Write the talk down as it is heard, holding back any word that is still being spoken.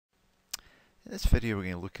In this video we're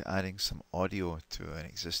going to look at adding some audio to an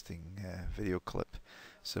existing video clip.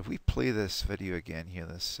 So if we play this video again here,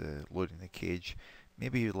 this loading the cage,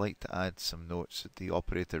 maybe you'd like to add some notes that the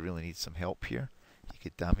operator really needs some help here. He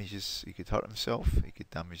could hurt himself, he could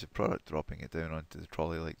damage the product dropping it down onto the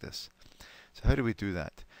trolley like this. So how do we do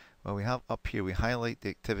that? Well, we have up here, we highlight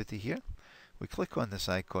the activity here. We click on this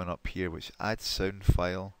icon up here which adds sound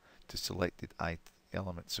file to selected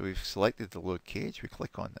element. So we've selected the load cage, we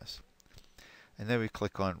click on this. And now we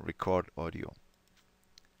click on record audio.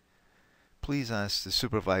 Please ask the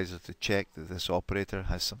supervisor to check that this operator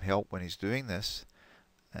has some help when he's doing this.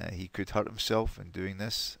 He could hurt himself in doing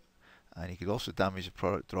this, and he could also damage the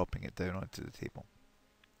product dropping it down onto the table.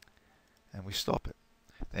 And we stop it.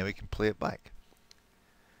 Then we can play it back.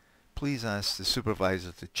 Please ask the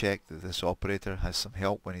supervisor to check that this operator has some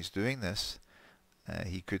help when he's doing this.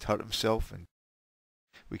 He could hurt himself, and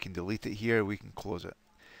we can delete it here, we can close it.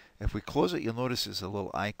 If we close it, you'll notice there's a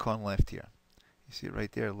little icon left here. You see it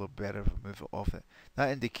right there, a little better if I move it off it.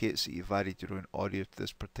 That indicates that you've added your own audio to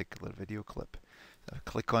this particular video clip. So I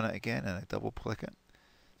click on it again and I double click it.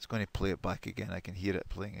 It's going to play it back again. I can hear it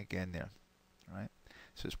playing again there. Right?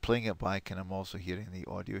 So it's playing it back and I'm also hearing the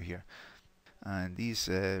audio here. And these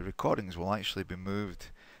recordings will actually be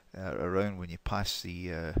moved around when you pass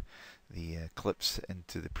the clips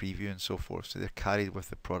into the preview and so forth. So they're carried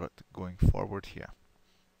with the product going forward here.